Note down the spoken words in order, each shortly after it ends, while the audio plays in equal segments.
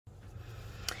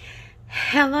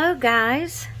Hello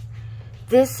guys,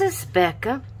 this is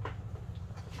Becca.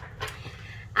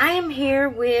 I am here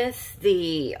with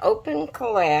the Open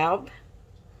Collab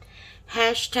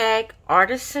hashtag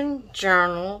Artisan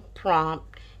Journal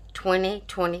Prompt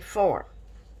 2024.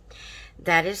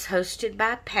 That is hosted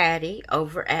by Patty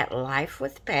over at Life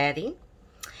with Patty.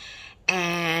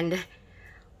 And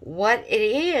what it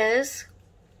is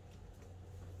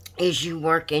you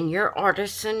work in your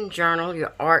artisan journal,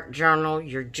 your art journal,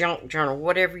 your junk journal,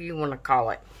 whatever you want to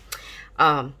call it.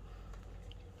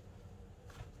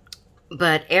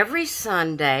 But every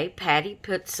Sunday, Patty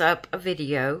puts up a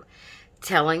video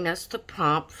telling us the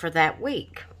prompt for that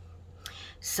week.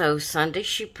 So Sunday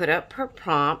she put up her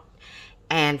prompt,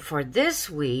 and for this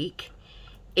week,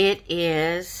 it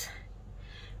is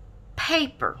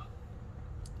paper.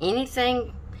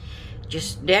 Anything,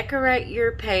 just decorate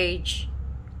your page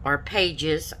or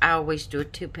pages. I always do a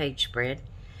 2-page spread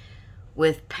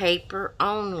with paper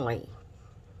only.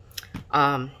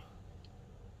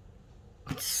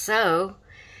 So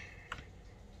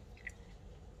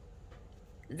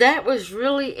that was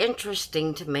really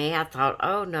interesting to me. I thought,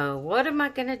 oh no, what am I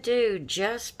going to do?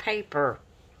 Just paper.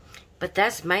 But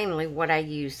that's mainly what I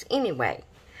use anyway.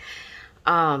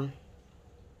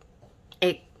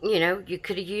 You know, you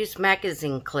could have used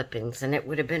magazine clippings and it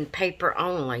would have been paper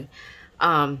only.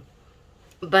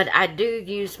 But I do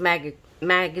use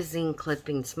magazine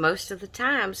clippings most of the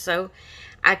time, so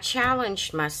I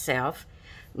challenged myself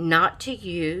not to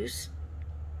use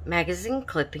magazine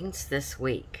clippings this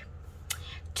week.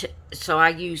 So I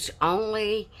used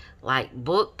only like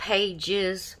book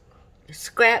pages,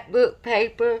 scrapbook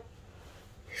paper,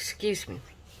 excuse me,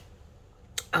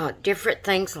 different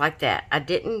things like that. I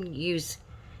didn't use,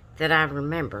 that I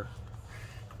remember,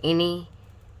 any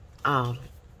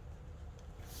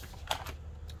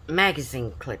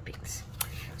magazine clippings.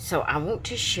 So I want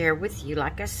to share with you,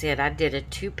 like I said, I did a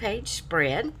 2-page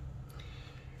spread.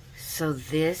 So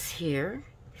this here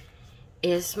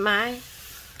is my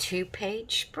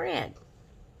 2-page spread.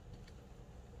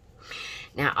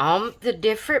 Now all the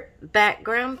different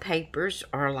background papers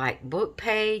are like book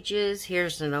pages.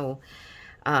 Here's an old,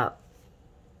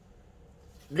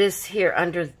 this here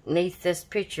underneath this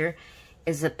picture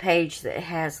is a page that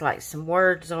has like some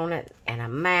words on it and a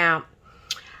map.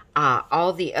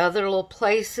 All the other little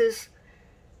places,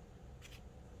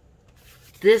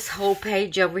 this whole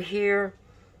page over here,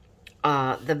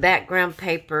 the background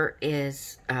paper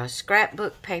is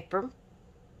scrapbook paper.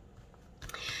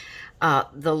 The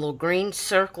little green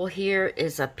circle here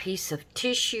is a piece of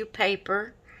tissue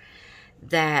paper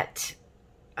that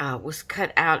was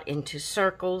cut out into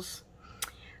circles.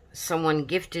 Someone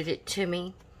gifted it to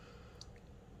me.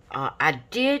 I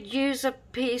did use a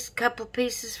couple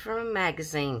pieces from a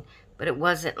magazine, but it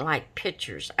wasn't like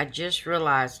pictures. I just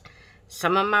realized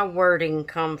some of my wording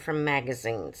come from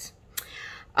magazines.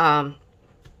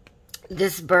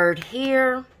 This bird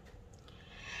here,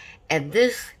 and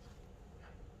this,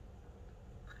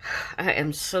 I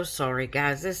am so sorry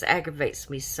guys, this aggravates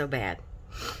me so bad.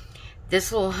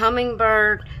 This little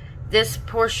hummingbird, this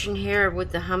portion here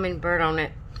with the hummingbird on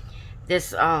it,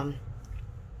 this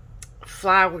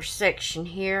flower section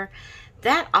here,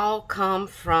 that all come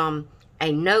from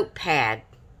a notepad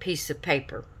piece of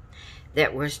paper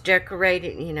that was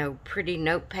decorated, you know, pretty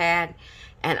notepad,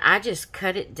 and I just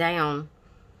cut it down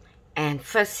and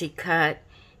fussy cut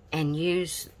and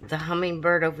use the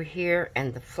hummingbird over here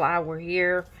and the flower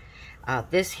here.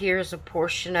 This here is a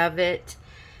portion of it,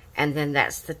 and then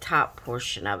that's the top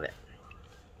portion of it.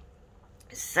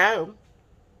 So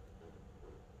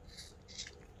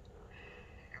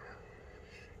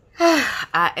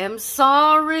I am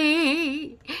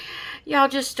sorry. Y'all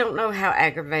just don't know how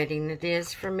aggravating it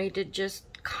is for me to just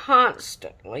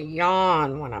constantly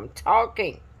yawn when I'm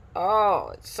talking. Oh,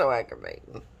 it's so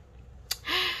aggravating.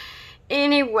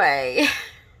 Anyway,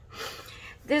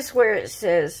 this where it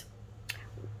says,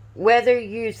 whether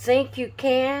you think you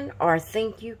can or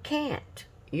think you can't,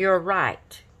 you're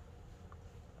right.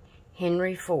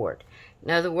 Henry Ford.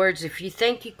 In other words, if you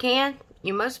think you can,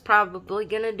 you're most probably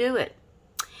going to do it.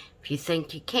 If you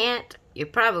think you can't, you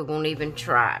probably won't even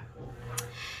try.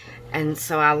 And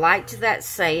so I liked that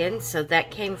saying, so that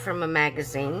came from a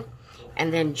magazine.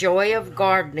 And then Joy of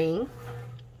Gardening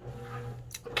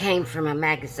came from a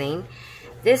magazine.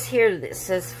 This here that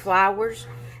says flowers,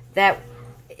 that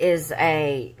is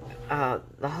a,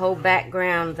 the whole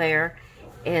background there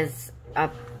is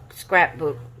a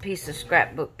scrapbook, piece of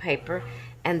scrapbook paper.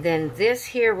 And then this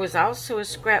here was also a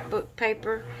scrapbook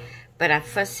paper, but I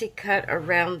fussy cut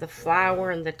around the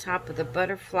flower and the top of the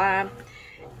butterfly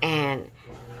and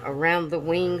around the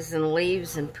wings and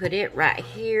leaves and put it right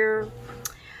here.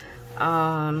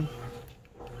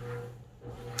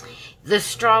 The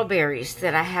strawberries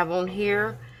that I have on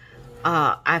here,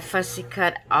 I fussy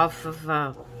cut off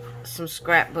of some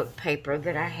scrapbook paper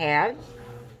that I have.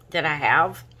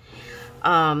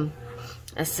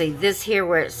 Let's see, this here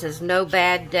where it says no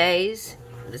bad days,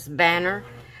 this banner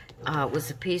was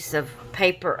a piece of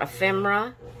paper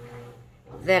ephemera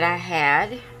that I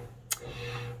had.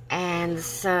 And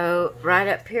so right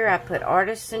up here I put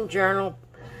Artisan Journal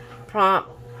Prompt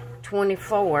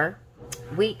 24,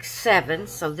 week 7.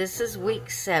 So this is week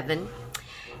 7.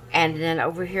 And then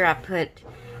over here I put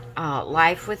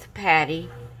Life with Patty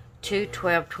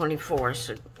 2/12/24.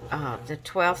 So the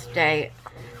 12th day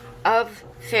of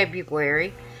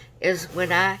February is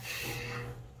when I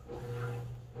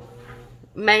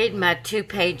made my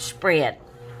 2-page spread.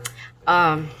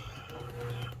 And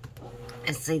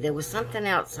see, there was something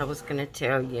else I was going to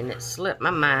tell you, and it slipped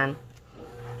my mind.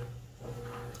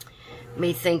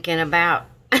 Me thinking about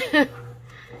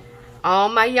all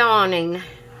my yawning.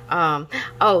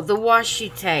 Oh, the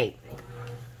washi tape.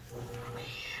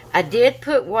 I did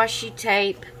put washi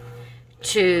tape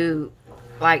to,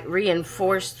 like,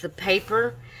 reinforce the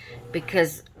paper,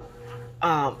 because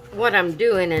what I'm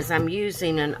doing is I'm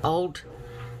using an old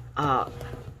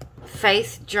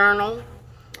faith journal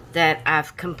that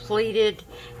I've completed,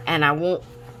 and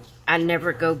I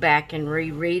never go back and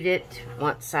reread it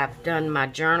once I've done my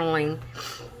journaling.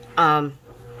 And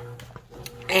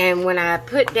when I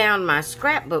put down my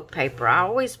scrapbook paper, I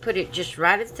always put it just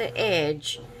right at the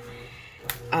edge.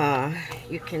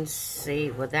 You can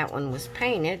see, well, that one was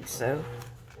painted, so.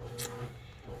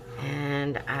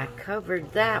 And I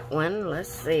covered that one. Let's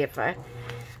see if I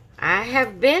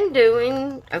have been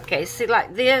doing, okay, see,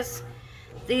 like this,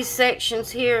 these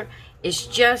sections here is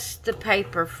just the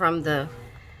paper from the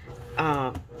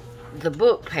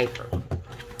book paper.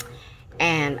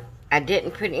 And I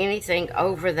didn't put anything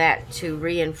over that to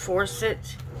reinforce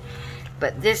it.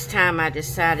 But this time I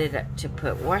decided to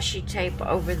put washi tape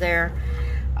over there.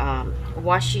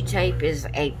 Washi tape is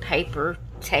a paper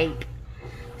tape,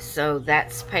 so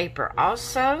that's paper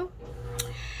also.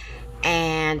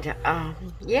 And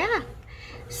yeah,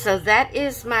 so that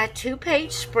is my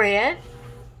 2-page spread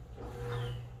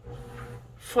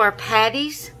for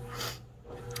Patty's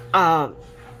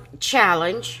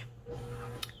challenge,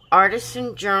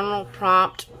 Artisan Journal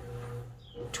Prompt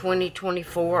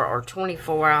 2024 or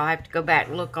 24. I'll have to go back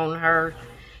and look on her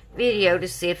video to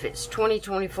see if it's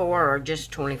 2024 or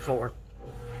just 24.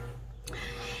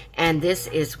 And this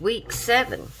is week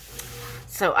 7.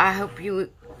 So I hope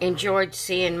you enjoyed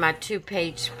seeing my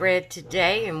 2-page spread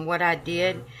today and what I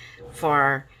did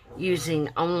for using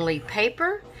only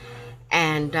paper.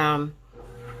 And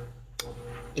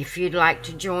if you'd like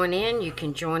to join in, you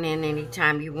can join in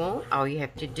anytime you want. All you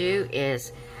have to do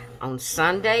is on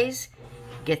Sundays,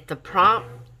 get the prompt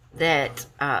that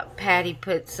Patty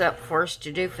puts up for us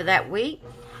to do for that week.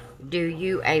 Do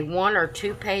you a 1 or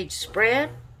 2-page spread.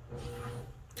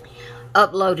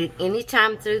 Upload it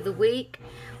anytime through the week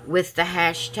with the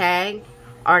hashtag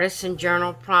Artisan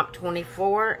Journal Prompt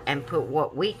 24 and put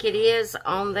what week it is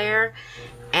on there,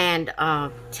 and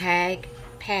tag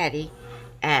Patty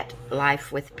at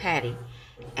Life with Patty.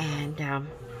 And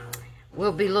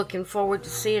we'll be looking forward to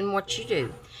seeing what you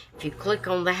do. If you click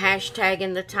on the hashtag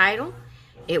in the title,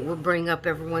 it will bring up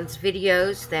everyone's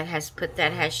videos that has put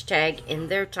that hashtag in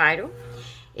their title.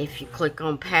 If you click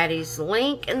on Patty's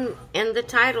link in the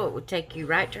title, it will take you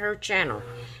right to her channel.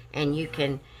 And you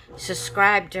can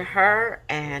subscribe to her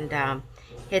and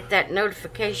hit that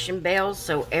notification bell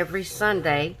so every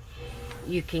Sunday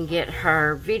you can get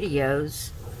her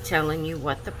videos telling you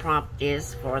what the prompt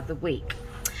is for the week.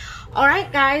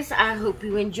 Alright guys, I hope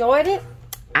you enjoyed it.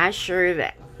 I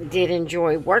sure did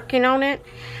enjoy working on it.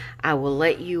 I will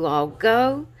let you all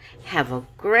go. Have a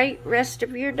great rest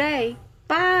of your day.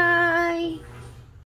 Bye.